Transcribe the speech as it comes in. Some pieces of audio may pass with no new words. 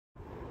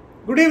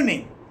Good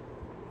evening.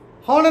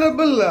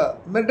 Honorable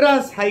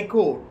Madras High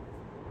Court,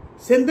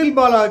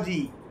 Senthilbalaji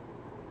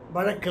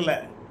வழக்கில்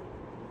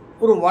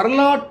ஒரு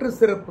வரலாற்று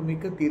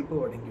சிறப்புமிக்க தீர்ப்பு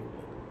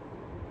வழங்கியுள்ளது.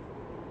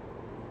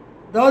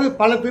 அதாவது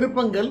பல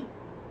திருப்பங்கள்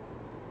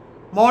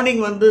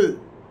மார்னிங்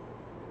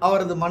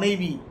அவரது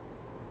மனைவி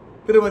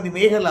திருமதி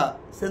மேகலா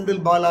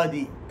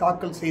செந்தில்பாலாஜி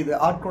தாக்கல் செய்த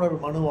ஆட்கொணர்வு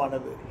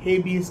மனுவானது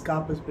ஹேபியஸ்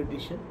கார்பஸ்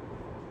பெட்டிஷன்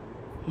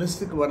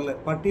லிஸ்டுக்கு வரல,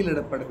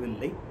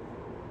 பட்டியலிடப்படவில்லை.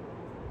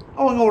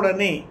 அவங்க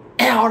உடனே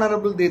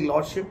Honorable their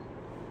Lordship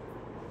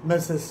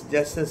Mrs.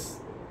 Justice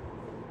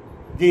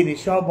J.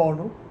 Nisha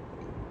Banu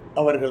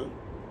அவர்கள்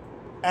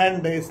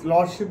and his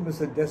Lordship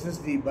Mr. Justice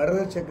D.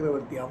 Bharata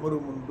Chakravarti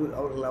அமரும் முன்பு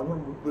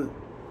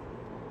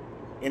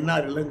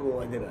என்ஆர் இளங்கோ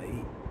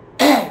ஆஜராகி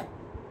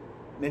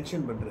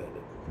மென்ஷன்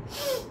பண்றாரு.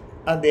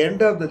 At the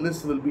end of the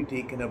list will be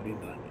taken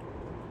அப்படின்றாங்க.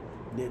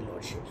 Their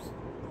Lordships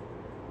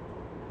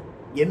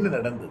என்ன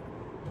நடந்தது?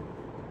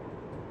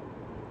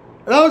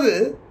 அதாவது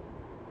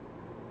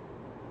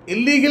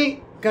illegal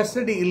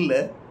custody இல்ல,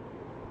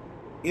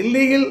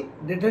 illegal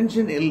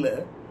detention இல்ல,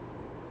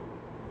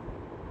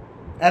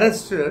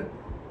 arrested,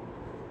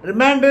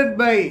 remanded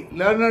by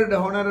Learned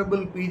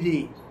Honorable P.G.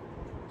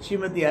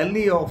 Srimati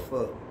Ali of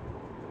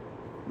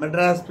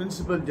Madras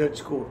Principal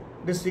Judge Court,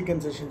 District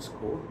and Sessions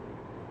Court.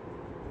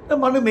 The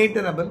manu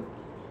maintainable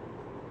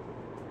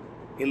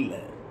இல்ல.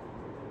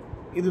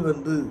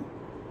 இது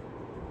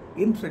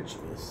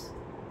infructuous,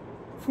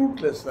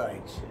 fruitless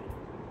ஆயிடுச்சு.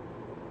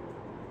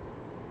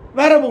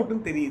 வேற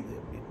போட்டும் தெரியுது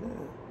அப்படின்னு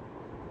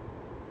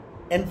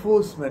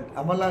என்ஃபோர்ஸ்மெண்ட்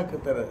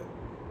அமலாக்கத்துறை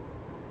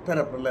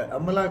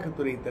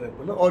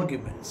தரப்புல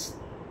ஆர்குமெண்ட்ஸ்.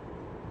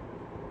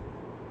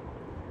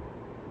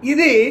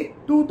 இதே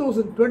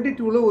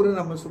 2022 ஒரு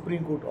நம்ம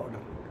சுப்ரீம் கோர்ட்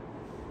ஆர்டர் இருக்கு.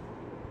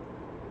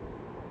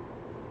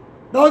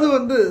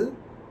 அதாவது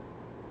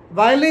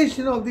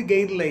violation of the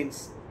guidelines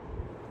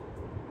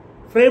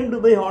framed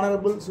by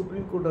Honorable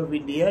Supreme Court of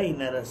India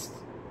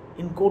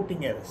in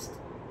courting arrest.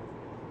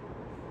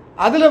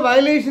 அதில்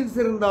வயலேஷன்ஸ்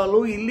இருந்தாலோ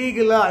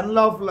இல்லீகலா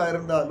அன்லாஃபுல்லா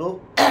இருந்தாலோ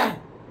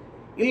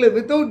இல்லை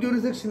வித்தவுட்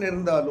ஜூரிஸ்டிக்ஷன்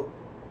இருந்தாலோ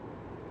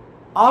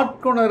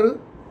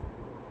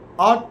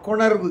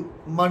ஆட்கொணர்வு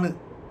மனு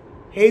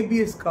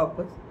ஹேபியஸ்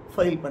கார்பஸ்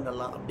ஃபைல்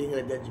பண்ணலாம் அப்படிங்கிற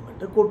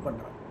ஜட்ஜ்மெண்ட்டை கோட்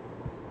பண்றாங்க.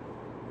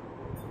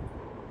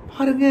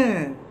 பாருங்க,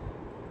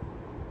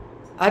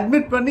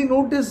 அட்மிட் பண்ணி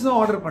நோட்டீஸும்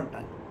ஆர்டர்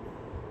பண்ணிட்டாங்க.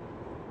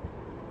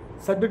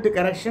 Subject to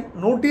correction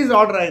notice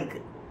order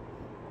ஆயிருக்கு.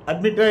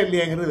 அட்மிட்டா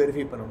இல்லையாங்கிறது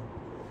வெரிஃபை பண்ணணும்.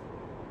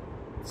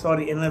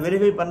 சாரி, என்ன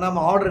வெரிஃபை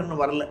பண்ணாமல் ஆர்டர்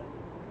இன்னும் வரல.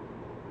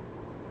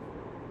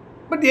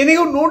 பட்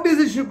என்னையும்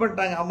நோட்டீஸ் இஷ்யூ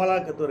பண்ணிட்டாங்க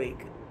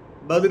அமலாக்கத்துறைக்கு.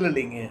 பதில்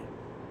இல்லைங்க.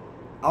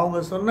 அவங்க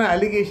சொன்ன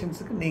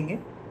அலிகேஷன்ஸுக்கு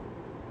நீங்கள்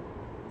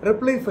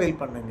ரிப்ளை ஃபைல்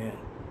பண்ணுங்க,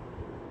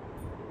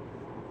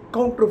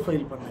 கவுண்டர்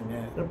ஃபைல் பண்ணுங்க,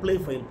 ரிப்ளை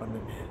ஃபைல்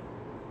பண்ணுங்க,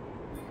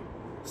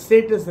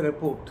 ஸ்டேட்டஸ்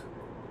ரிப்போர்ட்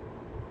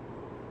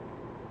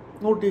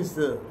நோட்டீஸ்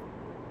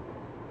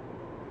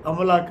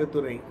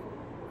அமலாக்கத்துறை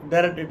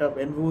டைரக்டரேட் ஆஃப்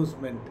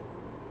என்ஃபோர்ஸ்மெண்ட்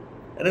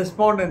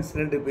ரெஸ்பாண்டன்ஸ்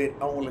 2 பேர்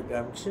அவங்களுக்கு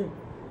அனுப்பிச்சு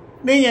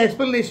நீங்கள்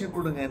எக்ஸ்பிளனேஷன்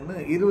கொடுங்கன்னு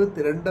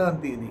 22ஆம்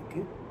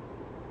தேதிக்கு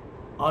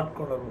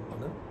ஆட்கொணர்வு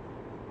மனு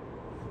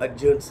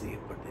அட்ஜர்ன்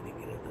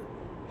செய்யப்பட்டிருக்கிறது.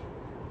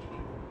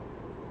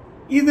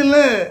 இதில்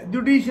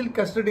ஜுடிஷியல்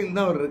கஸ்டடியில்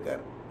தான் அவர்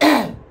இருக்கார்.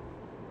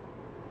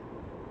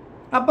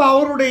 அப்போ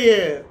அவருடைய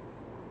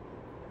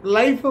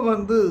லைஃப்பை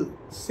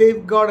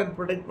சேஃப்கார்ட் அண்ட்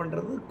ப்ரொடெக்ட்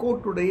பண்ணுறது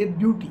கோர்ட்டுடைய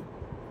டியூட்டி,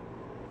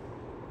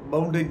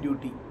 பவுண்டட்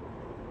டியூட்டி.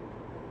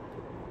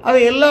 அதை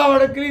எல்லா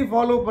வழக்கிலையும்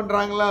ஃபாலோ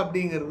பண்ணுறாங்களா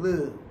அப்படிங்கிறது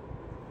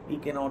we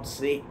cannot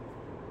say.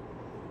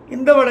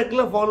 இந்த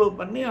வழக்கில் ஃபாலோ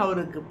பண்ணி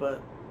அவருக்கு இப்போ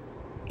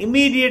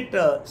இம்மீடியட்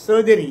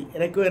சர்ஜரி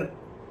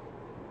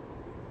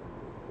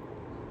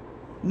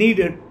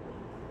நீடட்.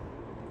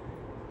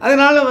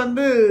 அதனால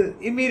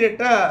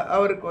இம்மீடியட்டாக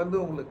அவருக்கு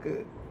உங்களுக்கு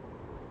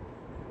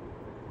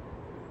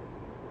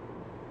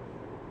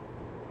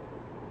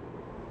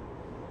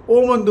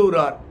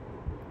ஓமந்தூரார்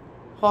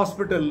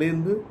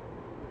ஹாஸ்பிட்டல்லேருந்து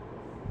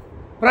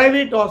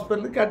பிரைவேட்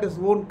ஹாஸ்பிட்டலுக்கு at is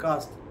own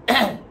cost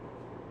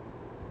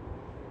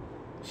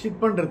ship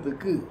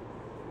பண்ணுறதுக்கு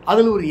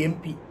அதில் ஒரு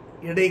எம்பி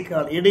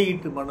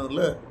இடையீட்டு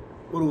மனுவில்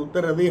ஒரு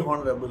உத்தரவை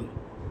ஹானரபிள்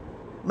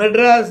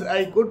மெட்ராஸ்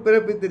ஹைகோர்ட்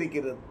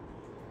பிறப்பித்திருக்கிறது.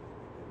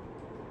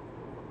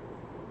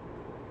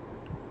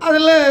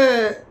 அதில்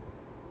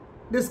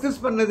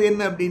டிஸ்கஸ் பண்ணது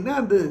என்ன அப்படின்னா,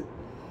 அது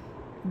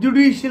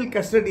ஜுடிஷியல்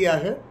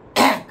கஸ்டடியாக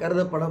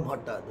கருதப்பட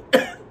மாட்டாது.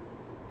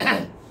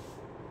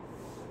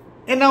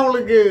 ஏன்னா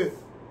உங்களுக்கு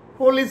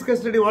போலீஸ்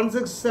கஸ்டடி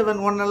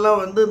 1671 எல்லாம்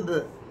இந்த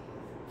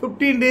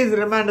 15 days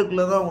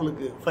ரிமாண்டுக்குள்ளே தான்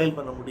உங்களுக்கு ஃபைல்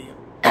பண்ண முடியும்.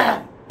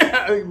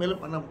 அதுக்கு மேலே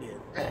பண்ண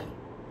முடியாது.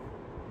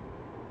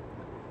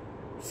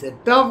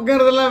 செட்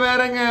ஆஃப்ங்கிறதெல்லாம்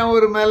வேறங்க.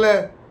 ஒரு மேலே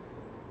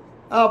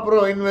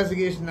அப்புறம்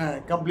இன்வெஸ்டிகேஷனை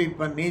கம்ப்ளீட்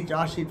பண்ணி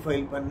சார்ஜ் ஷீட்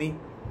ஃபைல் பண்ணி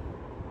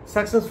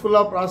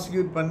சக்ஸஸ்ஃபுல்லாக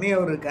ப்ராசிக்யூட் பண்ணி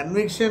அவர்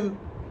கன்விக்ஷன்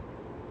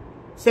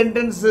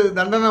சென்டென்ஸ்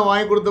தண்டனை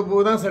வாங்கி கொடுத்த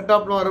போது தான் செட்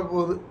ஆஃப்ல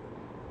வரப்போகுது.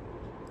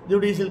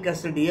 ஜுடிஷியல்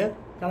கஸ்டடியை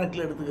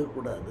கணக்கில் எடுத்துக்க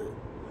கூடாது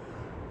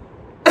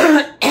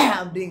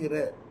அப்படிங்கிற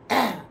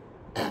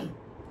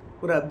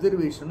ஒரு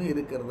அப்சர்வேஷனும்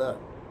இருக்கிறதா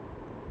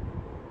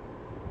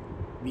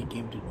we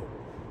came to know.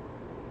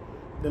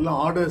 இதெல்லாம்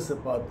ஆர்டர்ஸை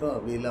பார்த்தா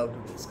we'll have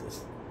to discuss.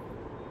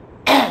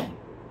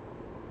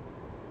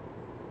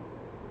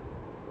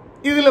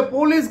 இதில்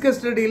போலீஸ்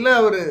கஸ்டடியில்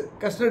அவர்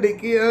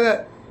கஸ்டடிக்கு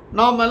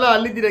நார்மலாக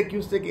அலிஜிட்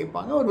அக்யூஸ்டை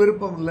கேட்பாங்க, அவர்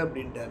விருப்பம் இல்லை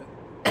அப்படின்ட்டாரு.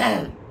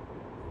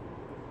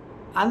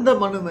 அந்த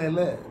மனு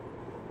மேலே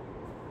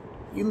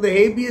இந்த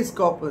ஹேபியஸ்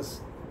கார்பஸ்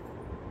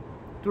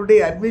டுடே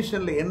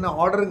அட்மிஷனில் என்ன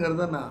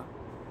ஆர்டருங்கிறத நான்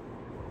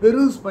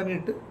பெருஸ்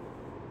பண்ணிவிட்டு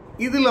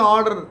இதில்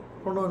ஆர்டர்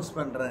ப்ரொனவுன்ஸ்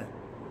பண்ணுறேன்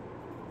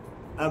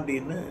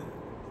அப்படின்னு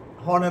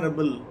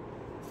ஹானரபிள்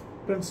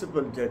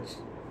பிரின்சிபல் ஜட்ஜ்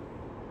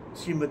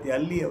ஸ்ரீமதி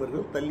அல்லி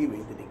அவர்கள் தள்ளி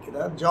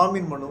வைத்திருக்கிறார்.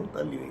 ஜாமீன் மனுவும்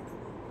தள்ளி வைத்து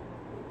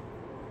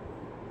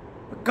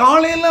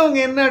காலையில் அவங்க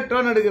என்ன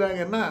டர்ன்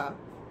எடுக்கிறாங்கன்னா,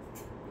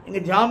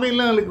 எங்கள்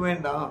ஜாமீன்லாம் அவங்களுக்கு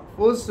வேண்டாம்,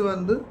 ஃபர்ஸ்ட்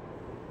வந்து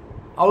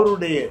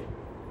அவருடைய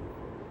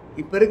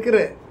இப்போ இருக்கிற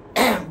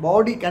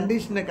பாடி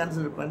கண்டிஷனை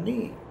கன்சிடர் பண்ணி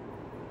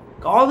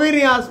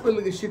காவேரி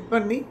ஹாஸ்பிட்டலுக்கு ஷிஃப்ட்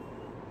பண்ணி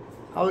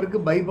அவருக்கு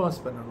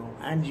பைபாஸ் பண்ணணும்,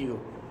 ஆன்ஜியோ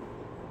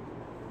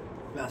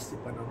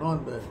பிளாஸ்டிக் பண்ணணும்,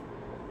 அந்த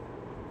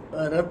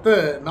இரத்த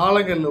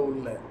நாளங்களில்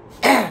உள்ள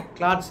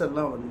கிளாட்ஸ்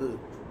எல்லாம் வந்து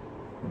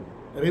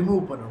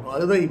ரிமூவ் பண்ணணும்,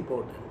 அதுதான்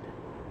இம்பார்ட்டண்ட்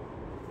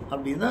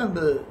அப்படின்னா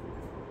அந்த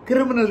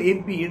கிரிமினல்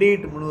எம்பி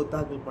இடையீட்டு மனுவை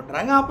தாக்கல்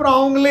பண்ணுறாங்க. அப்புறம்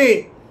அவங்களே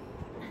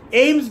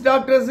எய்ம்ஸ்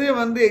டாக்டர்ஸே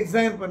வந்து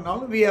எக்ஸாமின்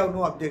பண்ணாலும் வி ஹவ்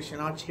நோ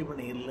அப்ஜெக்ஷன்,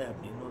 ஆட்சேபனை இல்லை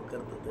அப்படின்னு ஒரு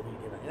கருத்தை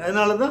தெரிவிக்கிறாங்க.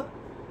 அதனால தான்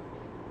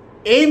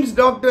எய்ம்ஸ்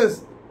டாக்டர்ஸ்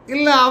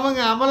இல்லை,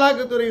 அவங்க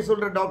அமலாக்கத்துறை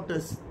சொல்கிற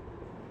டாக்டர்ஸ்,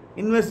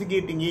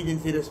 இன்வெஸ்டிகேட்டிங்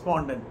ஏஜென்சி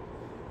ரெஸ்பாண்டன்ட்,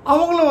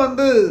 அவங்களும்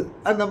வந்து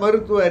அந்த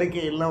மருத்துவ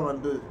அறிக்கையெல்லாம்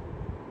வந்து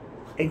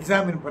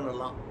எக்ஸாமின்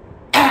பண்ணலாம்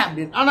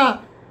அப்படின்னு. ஆனால்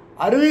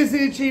அறுவை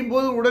சிகிச்சையும்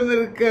போது உடன்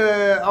இருக்க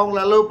அவங்கள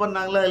அலோவ்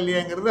பண்ணாங்களா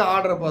இல்லையாங்கிறது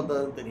ஆர்டரை பார்த்தா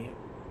தான் தெரியும்.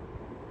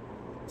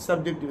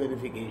 Subject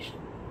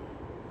verification.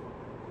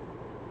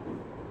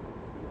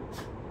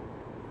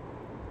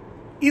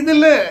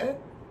 இதில்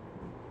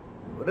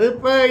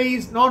இப்போ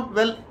இஸ் நாட்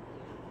வெல்,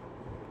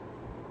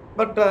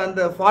 பட்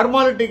அந்த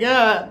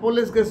ஃபார்மாலிட்டிக்காக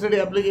police custody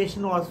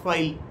application was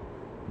file.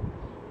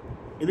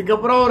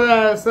 இதுக்கப்புறம் ஒரு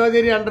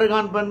சர்ஜரி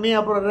அண்டர்கான் பண்ணி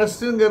அப்புறம்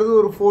ரெஸ்ட்டுங்கிறது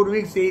ஒரு 4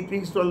 weeks, 8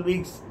 weeks, 12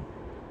 weeks.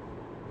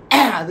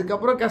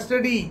 அதுக்கப்புறம்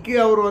கஸ்டடிக்கு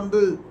அவர்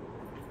வந்து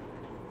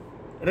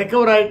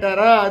ரெக்கவர்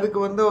ஆகிட்டாரா, அதுக்கு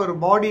வந்து அவர்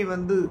பாடி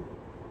வந்து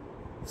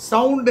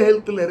சவுண்ட்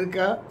ஹெல்த்தில்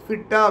இருக்கா,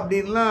 ஃபிட்டா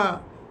அப்படின்லாம்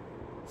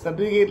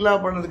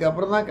சர்டிஃபிகேட்லாம் பண்ணதுக்கு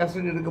அப்புறம் தான்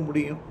கஸ்டடி எடுக்க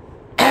முடியும்.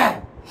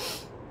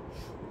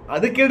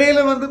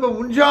 அதுக்கிடையில் வந்து இப்போ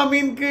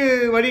முன்ஜாமீனுக்கு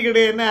வழி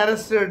கிடையாது,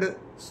 அரெஸ்டடு.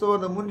 ஸோ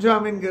அந்த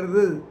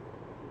முன்ஜாமீன்கிறது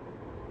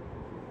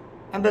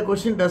அந்த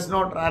கொஸ்டின் டஸ்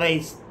நாட்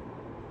அரைஸ்.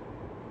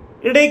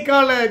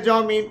 இடைக்கால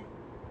ஜாமீன்,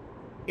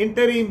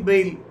 இன்டரிம்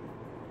பெயில்.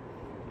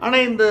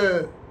 ஆனால் இந்த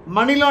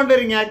மணி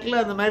லாண்டரிங்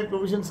ஆக்டில் அந்த மாதிரி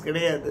ப்ரொவிஷன்ஸ்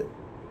கிடையாது.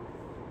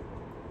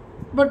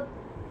 பட்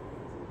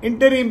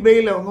இன்டரிம்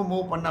பெயில் அவங்க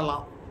மூவ்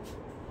பண்ணலாம்.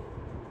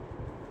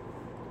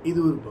 இது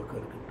ஒரு பக்கம்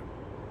இருக்கட்டும்.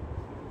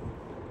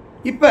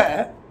 இப்போ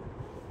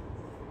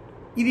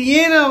இது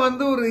ஏன்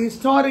வந்து ஒரு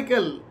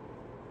ஹிஸ்டாரிக்கல்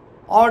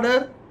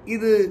ஆர்டர்,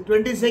 இது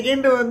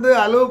 22 வந்து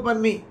அலோவ்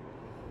பண்ணி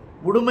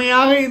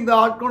முழுமையாக இந்த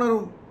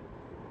ஆட்கொணரும்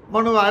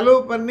மனுவை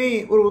அலோவ் பண்ணி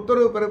ஒரு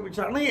உத்தரவு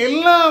பிறப்பிச்சாங்கன்னா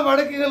எல்லா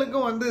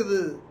வழக்குகளுக்கும் வந்து இது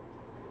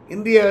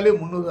இந்தியாவிலே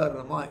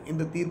முன்னுதாரணமாக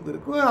இந்த தீர்ப்பு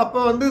இருக்கும். அப்போ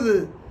வந்து இது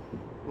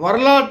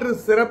வரலாற்று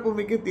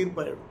சிறப்புமிக்க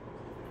தீர்ப்பாயிடும்.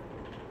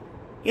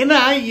 ஏன்னா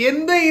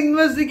எந்த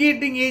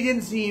இன்வெஸ்டிகேட்டிங்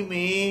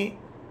ஏஜென்சியுமே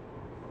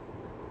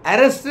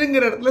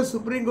அரெஸ்ட்டுங்கிற இடத்துல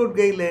சுப்ரீம் கோர்ட்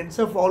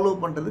கைட்லைன்ஸை ஃபாலோ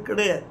பண்ணுறது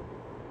கிடையாது.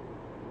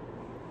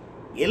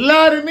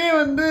 எல்லாருமே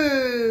வந்து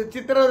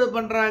சித்திரவதை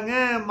பண்ணுறாங்க,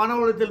 மன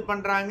உளைச்சல்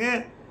பண்ணுறாங்க,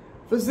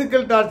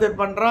 ஃபிசிக்கல் டார்ச்சர்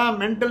பண்ணுறான்,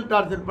 மென்டல்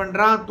டார்ச்சர்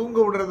பண்ணுறான், தூங்க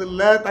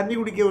விடுறதில்ல, தண்ணி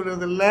குடிக்க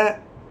விடுறதில்ல,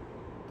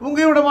 தூங்க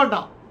விட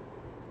மாட்டான்.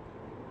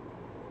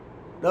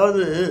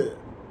 அதாவது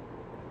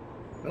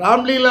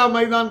ராம்லீலா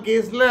மைதான்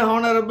கேஸில்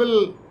ஹானரபிள்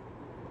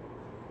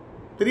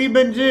 3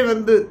 பெஞ்சே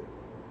வந்து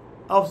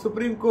of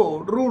supreme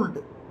court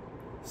ruled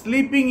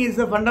sleeping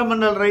is a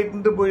fundamental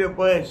ரைட்ன்ட்டு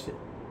போயாச்சு.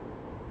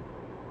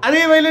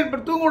 அதே வயலேட்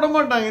பண்ணி தூங்க விட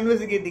மாட்டாங்க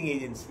இன்வெஸ்டிகேட்டிங்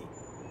ஏஜென்சி.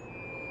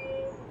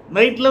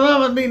 நைட்டில்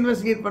தான் வந்து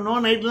இன்வெஸ்டிகேட்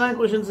பண்ணுவான், நைட்டில் தான்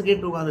கொஷின்ஸ்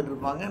கேட்டு உட்காந்துட்டு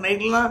இருப்பாங்க,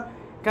 நைட்டில் தான்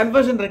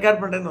கன்ஃபெஷன்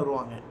ரெக்கார்ட் பண்ணுறேன்னு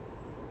வருவாங்க.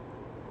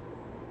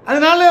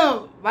 அதனால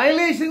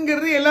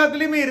வயலேஷனுங்கிறது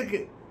எல்லாத்துலேயுமே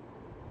இருக்குது.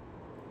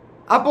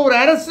 அப்போ ஒரு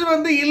அரெஸ்ட்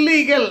வந்து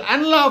illegal,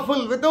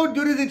 unlawful, without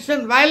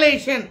jurisdiction,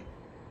 violation,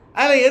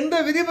 அதில் எந்த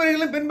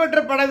விதிமுறைகளும்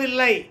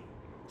பின்பற்றப்படவில்லை,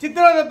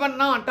 சித்திரவதை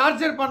பண்ணான்,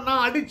 டார்ச்சர்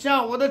பண்ணான்,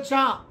 அடித்தான்,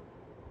 உதைச்சான்,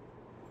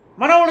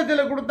 மன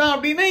உளைச்சலை கொடுத்தான்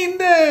அப்படின்னா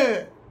இந்த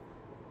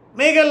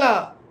மேகலா,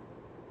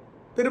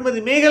 திருமதி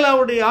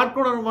மேகலாவுடைய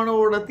ஆட்கொணர்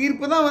மனுவோட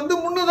தீர்ப்பு தான் வந்து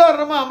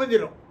முன்னுதாரணமாக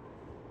அமைஞ்சிடும்.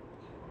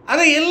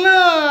 அதை எல்லா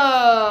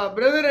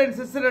brother and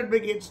sister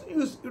advocates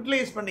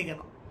utilise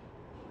பண்ணிக்கணும்.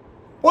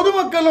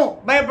 பொதுமக்களும்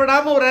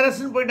பயப்படாமல் ஒரு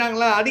அரெஸ்ட்னு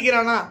போயிட்டாங்களா,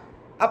 அடிக்கிறானா,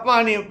 அப்பா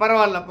நீ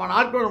பரவாயில்லப்பா, நான்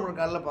ஆட்கொணர் மனு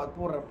காலில்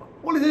பார்த்து போடுறப்பா,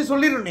 போலீஸே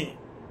சொல்லிடும். நீ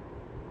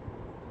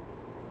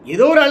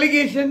ஏதோ ஒரு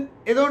அலிகேஷன்,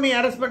 ஏதோ நீ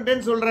அரெஸ்ட்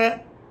பண்ணிட்டேன்னு சொல்கிற,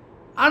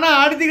 ஆனால்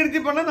அடுத்து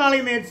பண்ண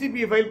நாளைக்கு நான் Hcp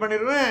ஃபைல்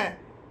பண்ணிடுவேன்,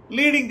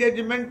 leading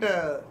judgement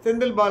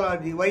Senthil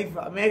Balaji wife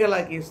Megala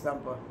case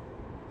தான்ப்பா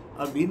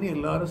அப்படின்னு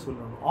எல்லாரும்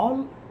சொல்லணும்.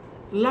 ஆல்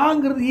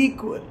லாங்கிறது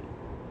ஈக்குவல்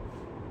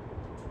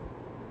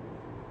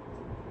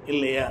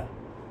இல்லையா?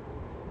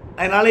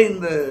 அதனால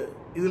இந்த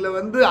இதில்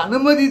வந்து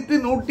அனுமதித்து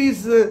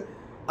நோட்டீஸ்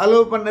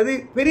அலோவ் பண்ணது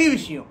பெரிய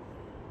விஷயம்.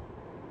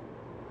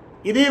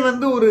 இதே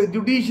வந்து ஒரு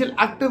ஜுடிஷியல்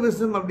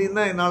ஆக்டிவிசம் அப்படின்னு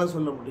தான் என்னால்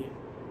சொல்ல முடியும்.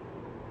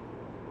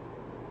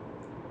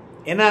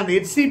 ஏன்னா அந்த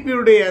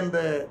ஹெச்சிபியுடைய அந்த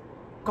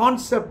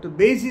கான்செப்ட்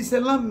பேசிஸ்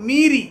எல்லாம்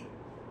மீறி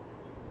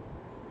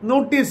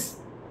நோட்டீஸ்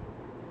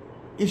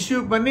இஷ்யூ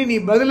பண்ணி நீ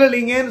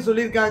பதிலளிங்கன்னு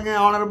சொல்லியிருக்காங்க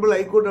ஆனரபிள்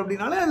ஹைகோர்ட்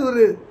அப்படின்னாலே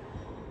அது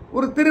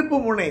ஒரு திருப்பு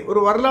முனை, ஒரு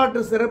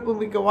வரலாற்று சிறப்பு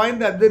மிக்க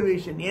வாய்ந்த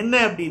அப்சர்வேஷன். என்ன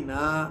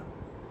அப்படின்னா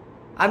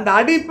அந்த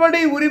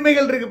அடிப்படை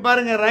உரிமைகள் இருக்கு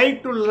பாருங்க,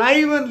 right to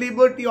life and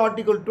liberty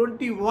article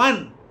 21,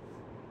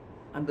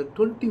 அந்த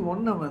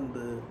 21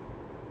 வந்து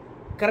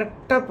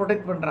கரெக்டாக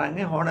ப்ரொடெக்ட்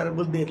பண்ணுறாங்க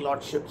ஹானரபிள் தேர்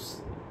lordship's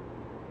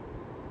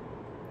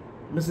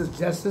Mrs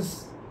justice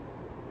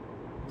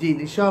G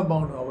Nisha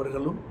Banu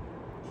அவர்களும்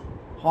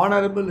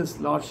honourable is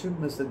lordship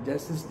Mr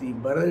justice D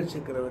Bharat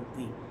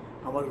சக்கரவர்த்தி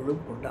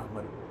அவர்களும் கொண்ட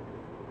அமர்வு.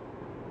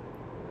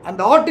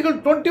 அந்த ஆர்டிகல்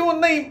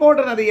 21 தான்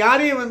இம்பார்ட்டன்ட். அது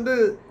யாரையும் வந்து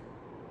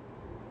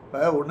இப்போ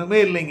ஒன்றுமே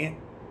இல்லைங்க,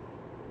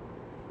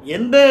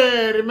 எந்த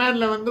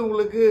ரிமாண்டில் வந்து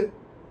உங்களுக்கு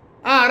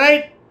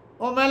ரைட்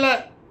உன் மேலே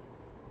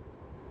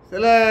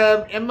சில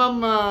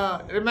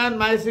ரிமாண்ட்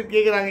மேஜிஸ்ட்ரேட்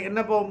கேட்குறாங்க,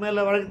 என்னப்பா உன்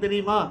மேலே வழக்கு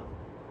தெரியுமா,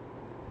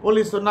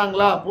 போலீஸ்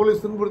சொன்னாங்களா,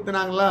 போலீஸ்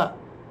துன்புறுத்தினாங்களா,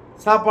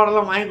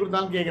 சாப்பாடெல்லாம் வாங்கி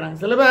கொடுத்தாலும்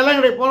கேட்குறாங்க. சில பேர் எல்லாம்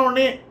கிடையாது, போன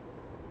உடனே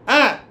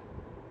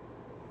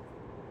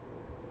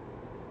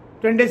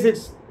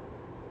 26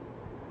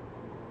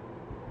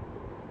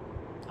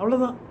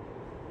 அவ்வளோதான்,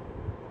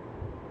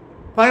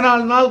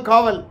 14 நாள்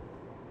காவல்,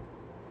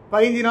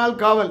 15 நாள்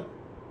காவல்,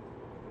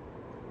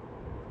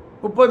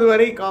 30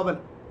 வரை காவல்,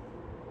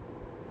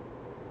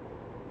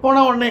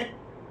 போன உடனே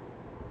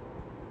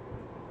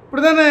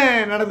இப்படிதானே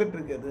நடந்துட்டு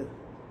இருக்குது.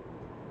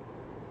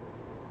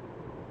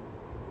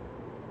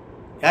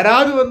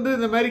 யாராவது வந்து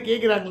இந்த மாதிரி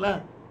கேட்குறாங்களா,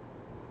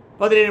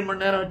 17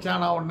 மணி நேரம்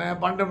வச்சானா ஒன்று,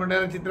 12 மணி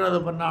நேரம் சித்திரவதை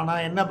பண்ணானா,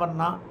 என்ன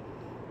பண்ணான்,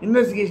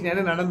 இன்வெஸ்டிகேஷன்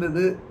என்ன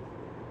நடந்தது,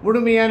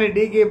 முழுமையான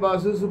decay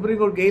Basu supreme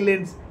court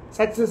guidelines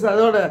success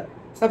அதோட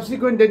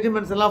சப்சிக்வெண்ட்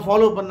ஜட்ஜ்மெண்ட்ஸ் எல்லாம்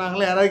ஃபாலோ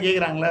பண்ணாங்களா, யாராவது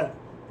கேட்குறாங்களா?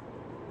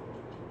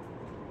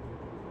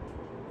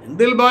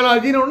 செந்தில்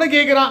பாலாஜின்னு ஒன்று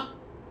கேட்குறான்.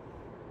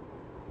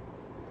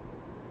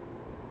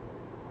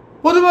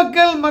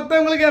 பொதுமக்கள்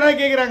மற்றவங்களுக்கு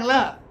யாராவது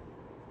கேட்குறாங்களா?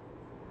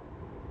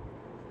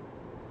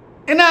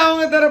 ஏன்னா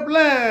அவங்க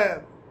தரப்பில்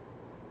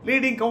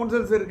லீடிங்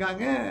கவுன்சில்ஸ்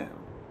இருக்காங்க,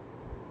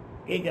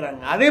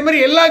 கேட்குறாங்க. அதே மாதிரி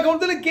எல்லா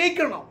கவுன்சிலும்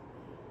கேட்கணும்.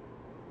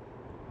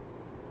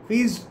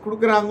 ஃபீஸ்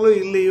கொடுக்குறாங்களோ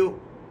இல்லையோ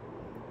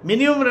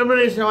மினிமம்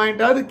ரெமுனரேஷன்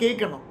வாங்கிட்டாவது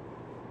கேட்கணும்.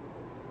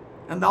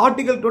 அந்த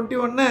ஆர்டிகல்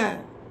 21.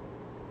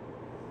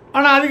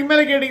 ஆனால் அதுக்கு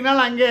மேலே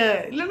கேட்டிங்கனாலும் அங்கே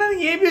இல்லைன்னா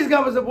நீங்கள் ஏபிஎஸ்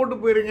ஆஃபீஸை போட்டு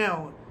போயிருங்க.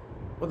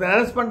 ஒருத்தர்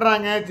அரெஸ்ட்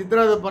பண்ணுறாங்க,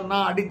 சித்திரவதை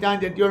பண்ணான்,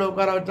 அடித்தான், ஜட்டியோட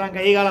உட்கார வச்சான்,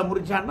 கை காலை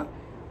முறிச்சான்னா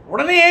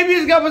உடனே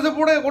ஏபிஎஸ் ஆஃபீஸை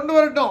போட கொண்டு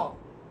வரட்டும்.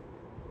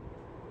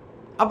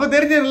 அப்போ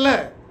தெரிஞ்சிடல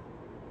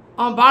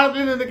அவன்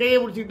பாலத்துலேருந்து வந்து கையை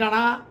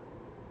பிடிச்சிக்கிட்டானா,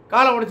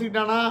 காலை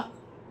உடச்சிக்கிட்டானா,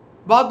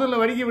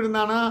 பாத்ரூமில் வடிக்கி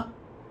விழுந்தானா,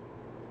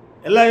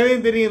 எல்லா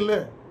இதையும் தெரியும்ல.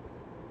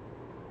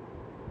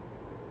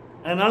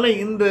 அதனால்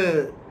இந்த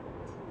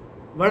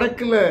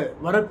வழக்கில்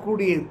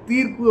வரக்கூடிய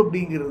தீர்ப்பு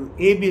அப்படிங்கிறது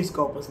ஏபிஎஸ்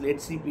கார்பஸில்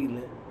ஹெச்சிபியில்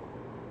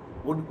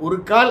ஒரு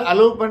கால்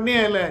அலோவ் பண்ணி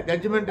அதில்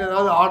ஜட்ஜ்மெண்ட்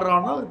ஏதாவது ஆர்டர்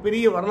ஆனால் அது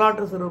பெரிய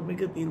வரலாற்று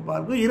சிறப்புமிக்க தீர்ப்பாக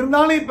இருக்கும்.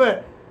 இருந்தாலும் இப்போ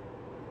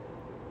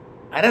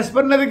அரெஸ்ட்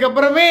பண்ணதுக்கு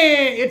அப்புறமே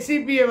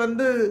ஹெச்சிபியை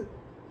வந்து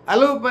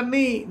அலோவ்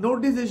பண்ணி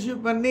நோட்டீஸ் இஷ்யூ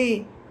பண்ணி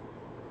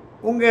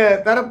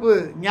உங்கள் தரப்பு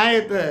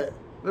நியாயத்தை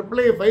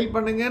ரிப்ளையை ஃபைல்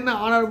பண்ணுங்கன்னு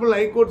ஆனரபிள்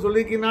ஹைகோர்ட்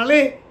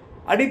சொல்லியிருக்கனாலே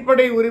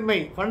அடிப்படை உரிமை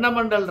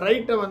ஃபண்டமெண்டல்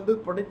ரைட்டை வந்து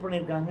ப்ரொடெக்ட்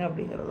பண்ணியிருக்காங்க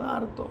அப்படிங்கிறது தான்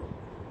அர்த்தம்.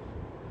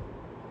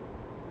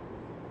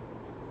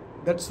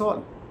 That's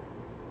all.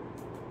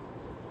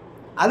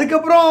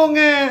 அதுக்கப்புறம்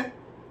அவங்க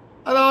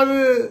அதாவது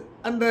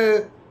அந்த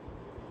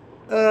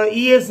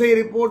இஎஸ்ஐ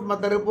ரிப்போர்ட்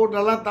மற்ற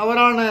ரிப்போர்ட்லாம்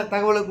தவறான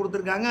தகவலை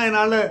கொடுத்துருக்காங்க.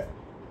 அதனால்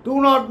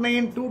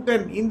 209,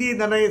 210 இந்திய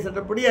தண்டனை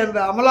சட்டப்படி அந்த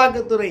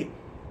அமலாக்கத்துறை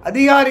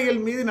அதிகாரிகள்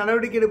மீது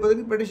நடவடிக்கை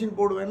எடுப்பதற்கு பெட்டிஷன்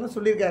போடுவேன்னு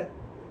சொல்லியிருக்கார்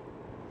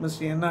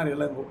மிஸ்டர் என்ஆர்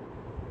இளங்கோ.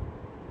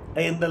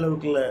 எந்த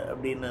அளவுக்கு இல்லை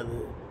அப்படின்னு அது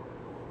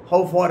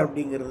ஹவு ஃபார்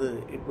அப்படிங்கிறது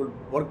இட் வில்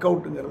ஒர்க்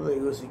அவுட்டுங்கிறத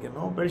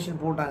யோசிக்கணும்.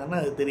 பெட்டிஷன் போட்டாங்கன்னா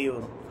அது தெரிய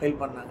வரும்,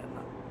 ஃபைல் பண்ணாங்கன்னா.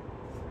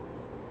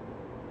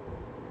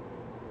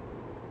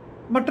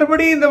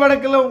 மற்றபடி இந்த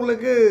வழக்கில்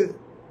உங்களுக்கு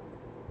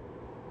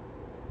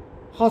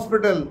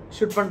ஹாஸ்பிட்டல்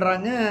ஷூட்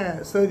பண்ணுறாங்க,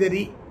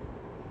 சர்ஜரி,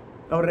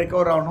 அவர்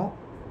ரெக்கவர் ஆகணும்.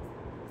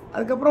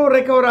 அதுக்கப்புறம் அவர்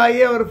ரெக்கவர் ஆகி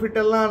அவர்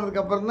ஃபிட்டெல்லாம்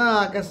ஆனதுக்கப்புறம்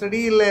தான்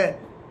கஸ்டடி. இல்லை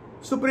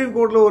சுப்ரீம்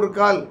கோர்ட்டில் ஒரு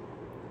கால்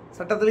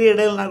சட்டத்திலேயே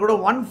இடையிலனா கூட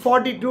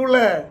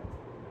 142ல்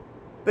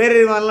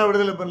பேரறிவாளெலாம்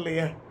விடுதலை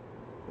பண்ணலையே.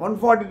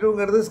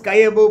 142ங்கிறது sky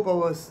above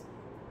powers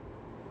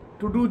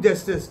to two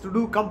justice, to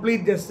two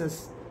complete justice.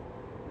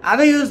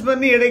 அதை யூஸ்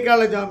பண்ணி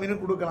இடைக்கால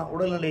ஜாமீனும் கொடுக்கலாம்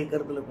உடல்நிலையை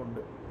கருத்தில்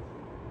கொண்டு.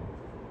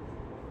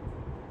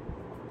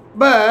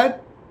 பட்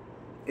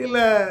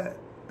இல்லை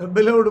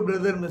பிலவ்டு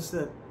பிரதர்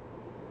மிஸ்டர்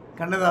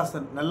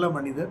கண்ணதாசன் நல்ல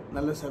மனிதர்,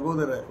 நல்ல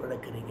சகோதர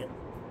வழக்கறிஞர்,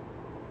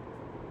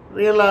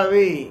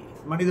 ரியலாகவே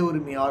மனித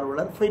உரிமை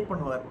ஆர்வலர், ஃபைட்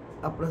பண்ணுவார்.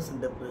 அப்ரஸ்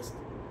அண்ட் டெப்ரஸ்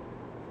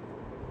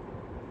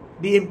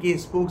டிஎம்கே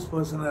ஸ்போக்ஸ்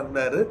பர்சனாக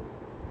இருந்தார்.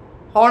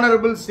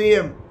 ஹானரபிள்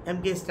சிஎம்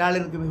எம்கே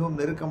ஸ்டாலினுக்கு மிகவும்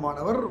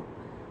நெருக்கமானவர்.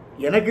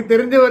 எனக்கு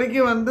தெரிஞ்ச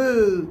வரைக்கும் வந்து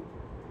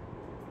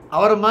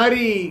அவர்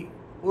மாதிரி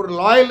ஒரு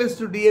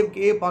லாயலிஸ்ட் டு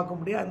டிஎம்கே பார்க்க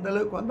முடியாது.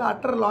 அந்தளவுக்கு வந்து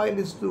utter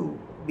loyalist to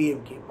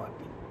DMK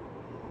party.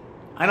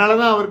 அதனால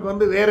தான் அவருக்கு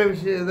வந்து வேறு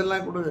விஷயம்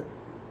இதெல்லாம் கூட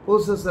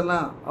போஸ்டர்ஸ்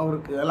எல்லாம்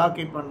அவருக்கு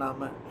அலாகேட்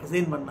பண்ணாமல்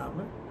அசைன்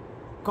பண்ணாமல்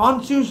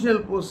கான்ஸ்டியூஷனல்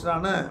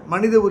போஸ்டான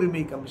மனித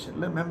உரிமை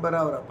கமிஷனில்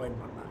மெம்பராக அவர்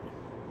அப்பாயிண்ட் பண்ணாங்க.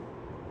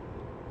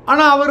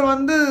 ஆனால் அவர்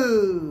வந்து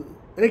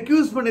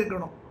ரெக்யூஸ்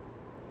பண்ணியிருக்கணும்.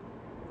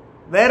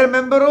 வேறு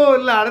மெம்பரோ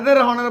இல்லை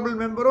அதர் ஹானரபிள்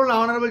மெம்பரோ இல்லை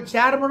ஹானரபிள்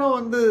சேர்மனோ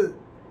வந்து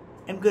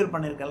என்கொயரி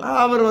பண்ணியிருக்கலாம்.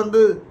 அவர்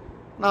வந்து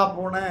நான்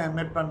போனேன்,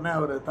 மெட் பண்ணேன்,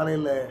 அவர்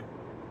தலையில்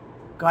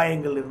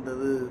காயங்கள்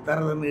இருந்தது,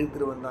 தரதன்னு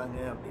இழுத்துட்டு வந்தாங்க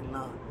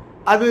அப்படின்லாம்.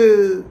 அது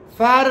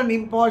ஃபேர் அண்ட்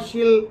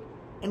இம்பார்ஷியல்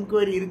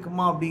என்கொயரி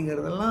இருக்குமா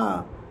அப்படிங்கிறதெல்லாம்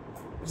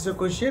இட்ஸ் அ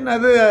கொஷின்.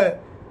 அது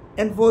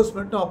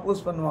என்ஃபோர்ஸ்மெண்ட்டும்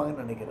அப்போஸ்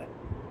பண்ணுவாங்கன்னு நினைக்கிறேன்.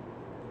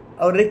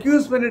 அவர்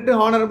ரெக்யூஸ் பண்ணிவிட்டு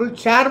ஹானரபிள்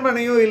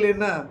சேர்மனையோ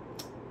இல்லைன்னா,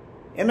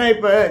 ஏன்னா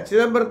இப்போ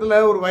சிதம்பரத்தில்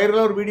ஒரு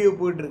வைரலாக ஒரு வீடியோ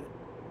போயிட்டுருக்கு.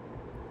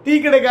 டீ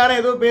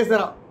கடைக்காரன் ஏதோ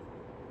பேசுகிறான்,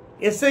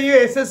 எஸ்ஐயோ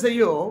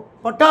எஸ்எஸ்ஐயோ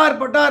பட்டார்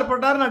பட்டார்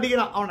பட்டார்னு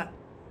அடிக்கிறான் அவனை.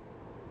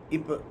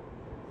 இப்போ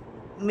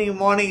இன்னைக்கு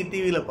மார்னிங்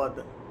டிவியில்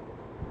பார்த்தேன்.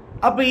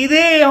 அப்போ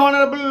இதே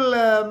ஹானரபிள்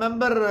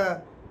மெம்பர்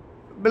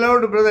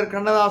பிலவுட் பிரதர்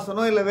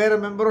கண்ணதாசனோ இல்லை வேறு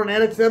மெம்பரோ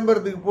நேராக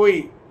சிதம்பரத்துக்கு போய்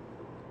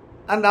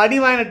அந்த அடி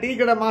வாங்கின டீ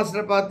கடை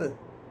மாஸ்டரை பார்த்து,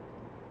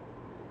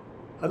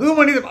 அதுவும்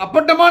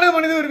அப்பட்டமான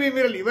மனித உரிமை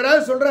மீறல்.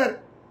 இவராக சொல்கிறார்,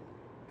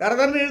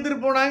 தரதரன்னு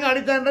எடுத்துகிட்டு போனாங்க,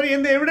 அடித்தாண்டாரு,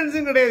 எந்த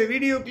எவிடன்ஸும் கிடையாது,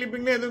 வீடியோ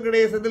கிளிப்பிங்லாம் எதுவும்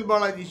கிடையாது செந்தில்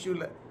பாலாஜி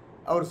இஷ்யூவில்.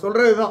 அவர்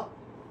சொல்கிறது தான்.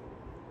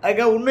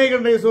 அதுக்காக உண்மை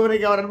கண்டறிய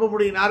சோதனைக்கு அவர் அனுப்ப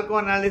முடியும், நார்கோ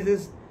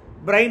அனாலிசிஸ்,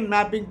 பிரைன்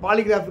மேப்பிங்,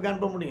 பாலிகிராஃபிக்கு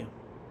அனுப்ப முடியும்.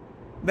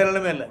 இந்த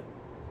நிலைமை இல்லை.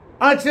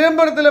 ஆனால்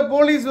சிதம்பரத்தில்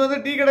போலீஸ் வந்து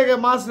டீ கடை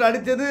மாஸ்டர்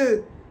அடித்தது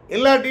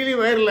எல்லா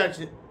டீலையும் வைரல்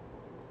ஆச்சு.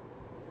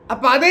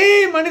 அப்போ அதே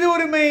மனித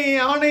உரிமை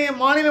ஆணையம்,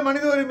 மாநில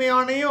மனித உரிமை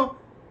ஆணையம்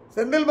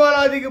செந்தில்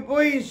பாலாஜிக்கு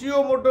போய் இஷ்யூ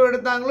மோட்டோ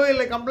எடுத்தாங்களோ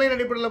இல்லை கம்ப்ளைண்ட்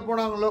அடிப்படையில்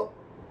போனாங்களோ,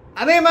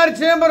 அதே மாதிரி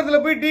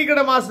சிதம்பரத்தில் போய் டீ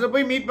கடை மாஸ்டரை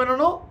போய் மீட்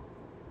பண்ணணும்,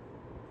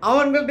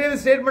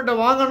 அவங்கள்ட்ட ஸ்டேட்மெண்ட்டை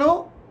வாங்கணும்.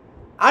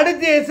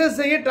 அடுத்து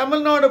SSI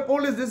Tamil Nadu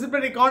police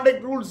disciplinary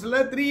contact ரூல்ஸில்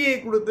 3A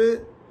கொடுத்து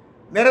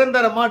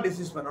நிரந்தரமாக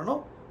டிஸ்மிஸ்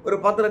பண்ணணும். ஒரு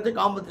 10 லட்சம்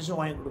காம்பன்சேஷன்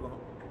வாங்கி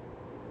கொடுக்கணும்.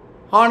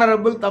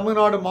 ஹானரபிள்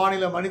தமிழ்நாடு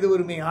மாநில மனித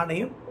உரிமை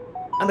ஆணையம்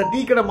அந்த டீ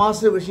கடை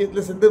மாஸ்டர்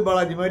விஷயத்தில் செந்தில்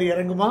பாலாஜி மாதிரி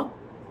இறங்குமா,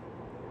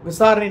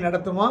 விசாரணை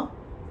நடத்துமா,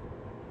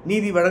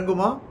 நீதி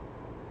வழங்குமா?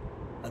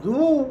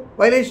 அதுவும்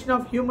violation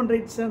of human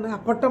rights,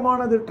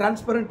 அப்பட்டமானது,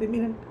 transparent,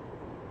 immanent.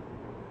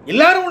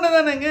 எல்லாரும் ஒன்று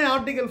தானேங்க.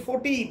 ஆர்டிகல்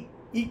 14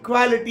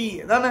 ஈக்குவாலிட்டி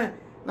தானே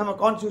நம்ம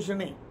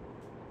கான்ஸ்டியூஷனே.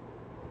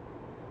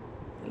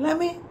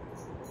 எல்லாமே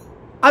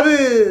அது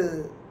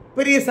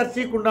பெரிய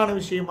சர்ச்சைக்கு உண்டான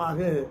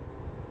விஷயமாக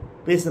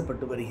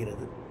பேசப்பட்டு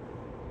வருகிறது.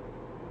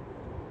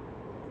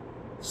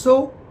 ஸோ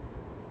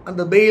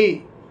அந்த பெயில்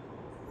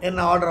என்ன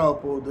ஆர்டர் ஆக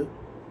போகுது,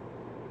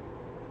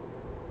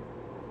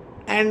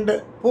 அண்ட்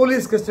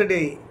போலீஸ்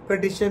கஸ்டடி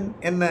பெட்டிஷன்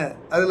என்ன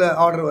அதில்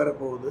ஆர்டர்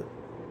வரப்போகுது,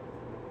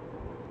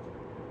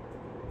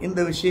 இந்த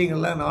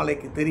விஷயங்கள்லாம்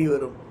நாளைக்கு தெரிய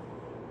வரும்.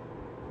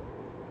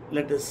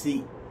 Let us see.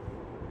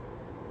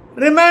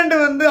 ரிமாண்ட்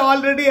வந்து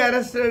ஆல்ரெடி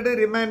அரெஸ்டடு,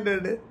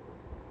 ரிமாண்டடு.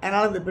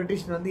 அதனால் இந்த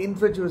பெட்டிஷன் வந்து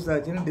இன்ஃபெக்சுவஸ்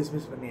ஆச்சுன்னு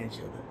டிஸ்மிஸ்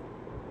பண்ணியாச்சு. அதை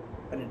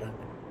பண்ணிட்டாங்க.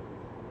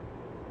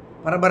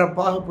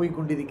 பரபரப்பாக போய்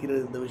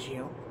கொண்டிருக்கிறது இந்த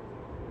விஷயம்.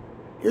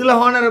 இதில்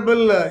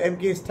ஹானரபிள்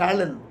எம்கே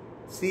ஸ்டாலின்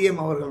சிஎம்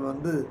அவர்கள்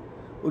வந்து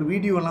ஒரு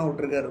வீடியோலாம்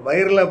விட்டுருக்காரு,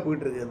 வைரலாக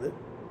போயிட்டுருக்காது.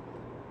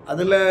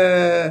 அதில்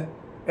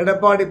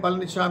எடப்பாடி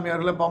பழனிசாமி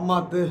அவர்களை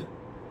பம்மாத்து,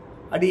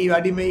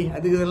 அடிமை,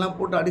 அதுக்கு இதெல்லாம்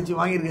போட்டு அடித்து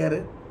வாங்கியிருக்காரு.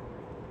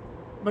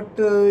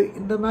 பட்டு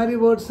இந்த மாதிரி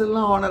வேர்ட்ஸ்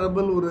எல்லாம்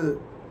ஹானரபிள் ஒரு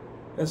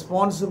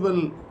ரெஸ்பான்சிபிள்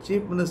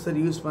சீஃப் மினிஸ்டர்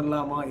யூஸ்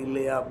பண்ணலாமா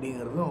இல்லையா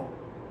அப்படிங்கிறதும்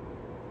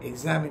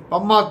எக்ஸாமின்.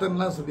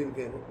 பம்மாத்துன்னெலாம்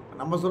சொல்லியிருக்காரு.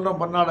 நம்ம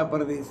சொல்கிறோம் பன்னாட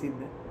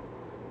பரதேசின்னு,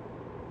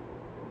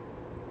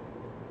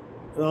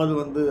 அதாவது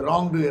வந்து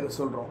ராங் டூயர்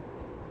சொல்கிறோம்.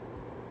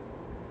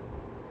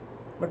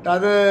 பட்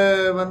அதை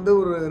வந்து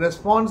ஒரு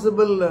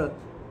ரெஸ்பான்சிபிள்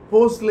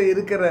போஸ்டில்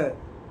இருக்கிற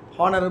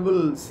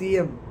ஹானரபிள்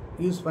சிஎம்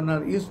யூஸ்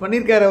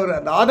பண்ணியிருக்காரு. அவர்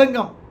அந்த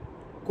ஆதங்கம்,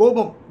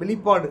 கோபம்,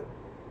 வெளிப்பாடு,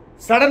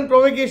 சடன்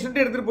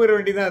ப்ரொவோகேஷன்ட்டு எடுத்துகிட்டு போயிட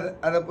வேண்டியதான்.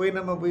 அதை போய்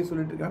நம்ம போய்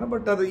சொல்லிட்டு இருக்காங்க.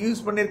 பட் அதை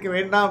யூஸ் பண்ணியிருக்க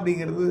வேண்டாம்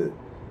அப்படிங்கிறது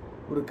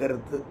ஒரு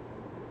கருத்து.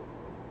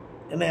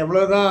 ஏன்னா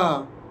எவ்வளோதான்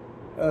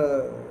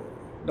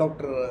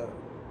டாக்டர்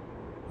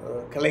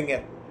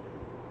கலைஞர்,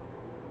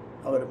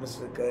 அவர்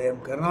மிஸ்டர்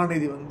எம்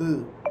கருணாநிதி வந்து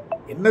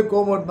என்ன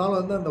கோபம் இருந்தாலும்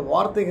வந்து அந்த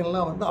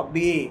வார்த்தைகள்லாம் வந்து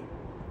அப்படியே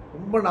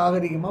ரொம்ப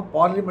நாகரிகமாக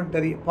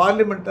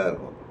பார்லிமெண்ட்டாக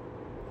இருக்கும்.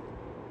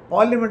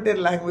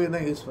 பார்லிமெண்டரி லாங்குவேஜ்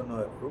தான் யூஸ்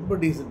பண்ணுவார். ரொம்ப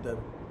டீசெண்டாக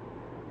இருக்கும்.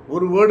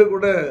 ஒரு வேர்டு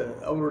கூட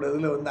அவரோட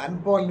இதில் வந்து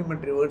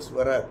அன்பார்லிமெண்ட்ரி வேர்ட்ஸ்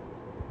வராது.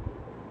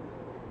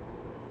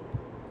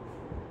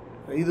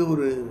 இது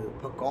ஒரு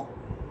பக்கம்.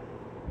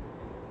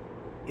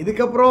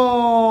 இதுக்கப்புறம்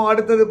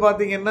அடுத்தது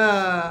பார்த்தீங்கன்னா,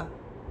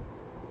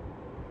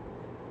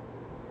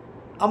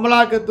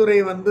 அமலாக்கத்துறை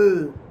வந்து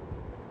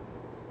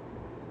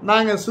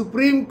நாங்கள்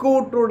சுப்ரீம்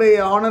கோர்ட்டுடைய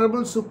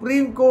ஆனரபிள்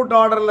சுப்ரீம் கோர்ட்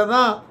ஆர்டரில்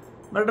தான்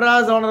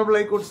மெட்ராஸ் ஆனரபிள்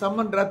ஹைகோர்ட்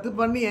சம்மன் ரத்து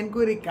பண்ணி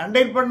என்கொயரி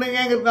கண்டக்ட்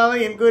பண்ணுங்கிறதுனால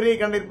என்கொயரியை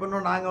கண்டக்ட்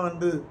பண்ணோம். நாங்கள்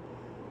வந்து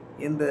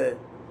இந்த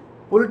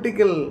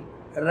பொலிட்டிக்கல்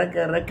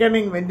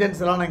ரெக்கனிங்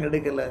வெஞ்சன்ஸ் எல்லாம் நாங்கள்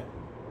எடுக்கலை,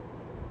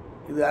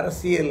 இது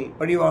அரசியல்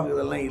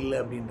பழிவாங்குதெல்லாம் இல்லை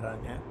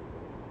அப்படின்றாங்க.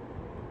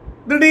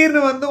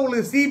 திடீர்னு வந்து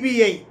உங்களுக்கு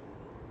சிபிஐ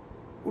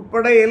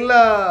உட்பட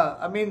எல்லா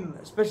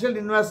ஸ்பெஷல்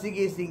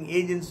இன்வெஸ்டிகேட்டிங்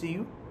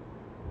ஏஜென்சியும்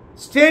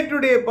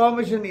ஸ்டேட்டுடைய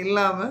பர்மிஷன்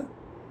இல்லாமல்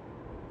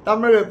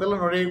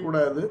தமிழகத்தில்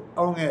நுழையக்கூடாது,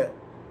 அவங்க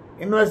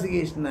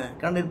இன்வெஸ்டிகேஷனை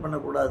கண்டக்ட்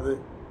பண்ணக்கூடாது.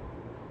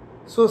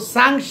 ஸோ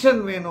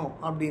சாங்ஷன் வேணும்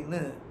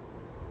அப்படின்னு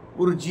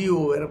ஒரு ஜிஓ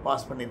வேறு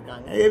பாஸ்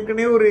பண்ணியிருக்காங்க.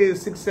 ஏற்கனவே ஒரு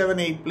 6,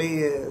 7, 8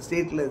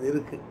 ஸ்டேட்டில் இது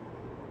இருக்குது.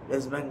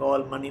 வெஸ்ட்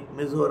பெங்கால்,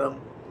 மிசோரம்,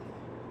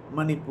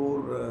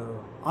 மணிப்பூர்,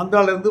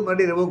 ஆந்திராவிலேருந்து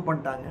மறுபடியும் ரிவோக்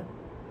பண்ணிட்டாங்க.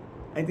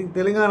 ஐ திங்க்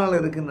தெலுங்கானாவில்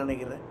இருக்குதுன்னு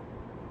நினைக்கிறேன்.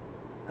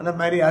 அந்த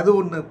மாதிரி அது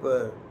ஒன்று இப்போ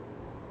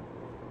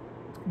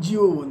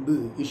ஜிஓ வந்து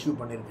இஷ்யூ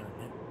பண்ணியிருக்காங்க.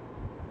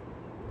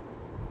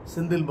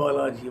 செந்தில்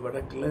பாலாஜி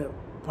வழக்கில்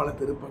பல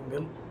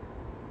திருப்பங்கள்,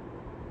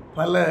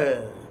 பல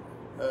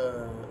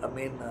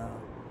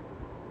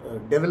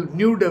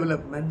new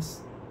developments,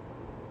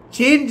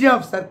 change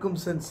of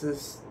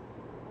circumstances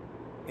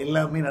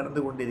எல்லாமே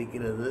நடந்து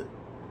கொண்டிருக்கிறது.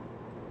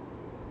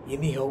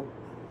 எனிஹவ்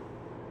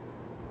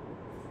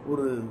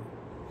ஒரு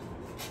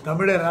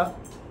தமிழரா,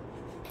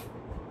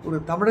 ஒரு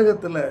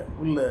தமிழகத்தில்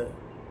உள்ள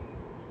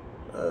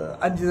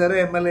 5 தடவை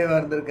எம்எல்ஏவாக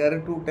இருந்திருக்காரு,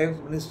 2 times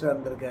மினிஸ்டராக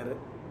இருந்திருக்காரு.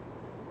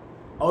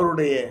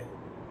 அவருடைய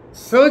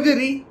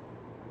சர்ஜரி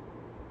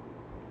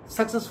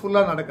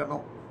சக்ஸஸ்ஃபுல்லாக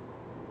நடக்கணும்.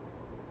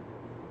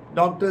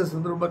 டாக்டர்ஸ்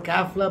வந்து ரொம்ப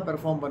கேர்ஃபுல்லாக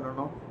பெர்ஃபார்ம்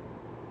பண்ணணும்.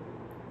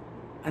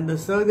 அந்த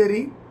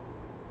சர்ஜரி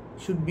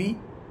ஷுட் பி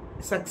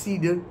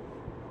சக்சீடட்.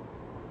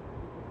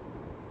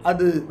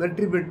 அது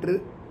வெற்றி பெற்று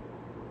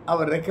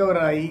அவர்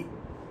ரெக்கவர் ஆகி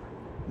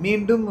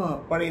மீண்டும்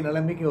பழைய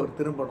நிலைமைக்கு அவர்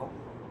திரும்பணும்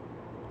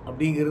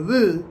அப்படிங்கிறது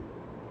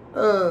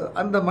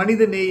அந்த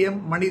மனித நேயம்,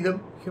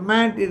 மனிதம்,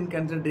 ஹியூமனிட்டேரியன்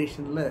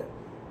கன்சன்ட்ரேஷனில்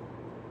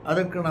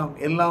அதற்கு நாம்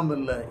எல்லாம்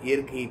வல்ல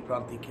இயற்கையை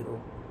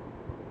பிரார்த்திக்கிறோம்.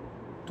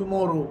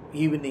 டுமாரோ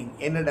ஈவினிங்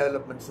என்ன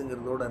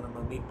டெவலப்மெண்ட்ஸுங்கிறதோடு நம்ம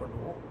மீட்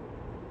பண்ணுவோம்.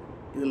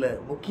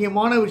 இதில்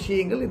முக்கியமான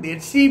விஷயங்கள், இந்த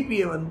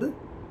ஹெச்சிபியை வந்து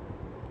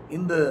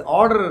இந்த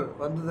ஆர்டர்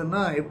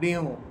வந்ததுன்னா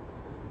எப்படியும்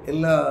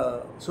எல்லா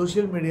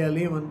சோஷியல்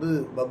மீடியாலேயும் வந்து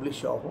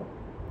பப்ளிஷ் ஆகும்.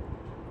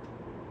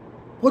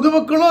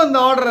 பொதுமக்களும் அந்த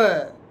ஆர்டரை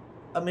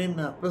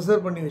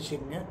ப்ரிசர்வ் பண்ணி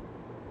வச்சுக்கோங்க.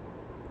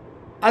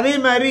 அதே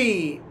மாதிரி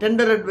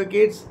டெண்டர்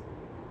அட்வொகேட்ஸ்,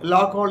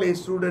 லா காலேஜ்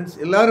ஸ்டூடெண்ட்ஸ்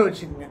எல்லோரும்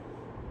வச்சுக்கோங்க.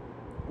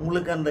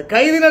 உங்களுக்கு அந்த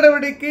கைது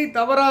நடவடிக்கை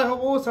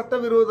தவறாகவோ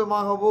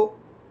சட்டவிரோதமாகவோ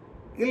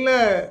இல்லை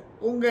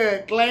உங்கள்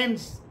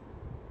கிளைண்ட்ஸ்,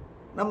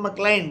 நம்ம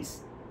கிளைண்ட்ஸ்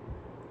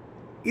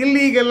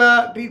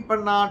இல்லீகலாக ட்ரீட்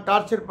பண்ணால்,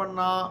 டார்ச்சர்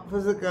பண்ணால்,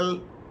 ஃபிசிக்கல்,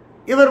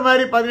 இவர்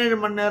மாதிரி 17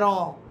 மணி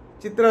நேரம்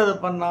சித்திரவதை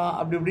பண்ணால்,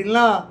 அப்படி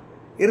இப்படின்லாம்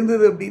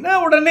இருந்தது அப்படின்னா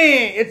உடனே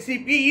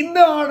ஹெச்சிபி இந்த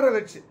ஆர்டரை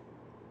வச்சு,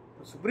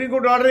 சுப்ரீம்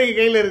கோர்ட் ஆர்டர் எங்கள்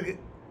கையில்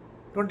இருக்குது,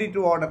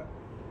 22 ஆர்டர்,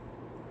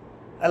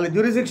 அதில்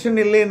ஜூரிசெக்ஷன்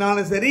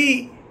இல்லைனாலும் சரி,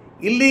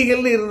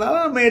 இல்லீகல்னு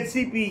இருந்தாலும் நம்ம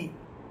ஹெச்சிபி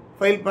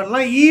ஃபைல்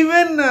பண்ணலாம்,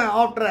 ஈவன்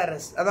ஆஃப்டர்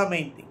அரெஸ்ட். அதான்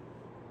மெயின் திங்.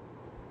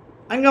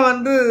 அங்கே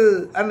வந்து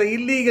அந்த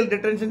illegal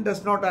detention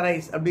does not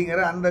arise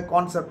அப்படிங்கிற அந்த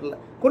கான்செப்டில்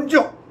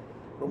கொஞ்சம்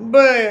ரொம்ப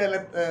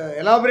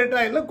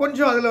எலாபரேட்டாக இல்லை,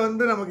 கொஞ்சம் அதில்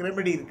வந்து நமக்கு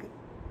ரெமெடி இருக்குது.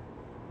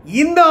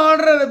 இந்த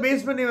ஆர்டரை அதை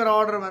பேஸ் பண்ணி வர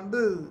ஆர்டர்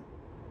வந்து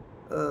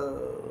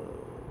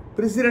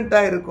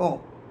பிரசிடெண்ட்டாக இருக்கும்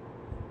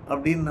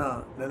அப்படின்னு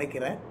நான்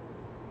நினைக்கிறேன்.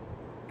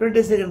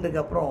 22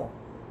 அப்புறம்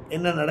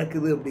என்ன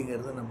நடக்குது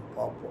அப்படிங்கிறத நம்ம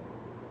பார்ப்போம்.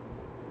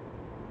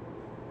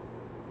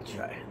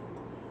 ஜெய்.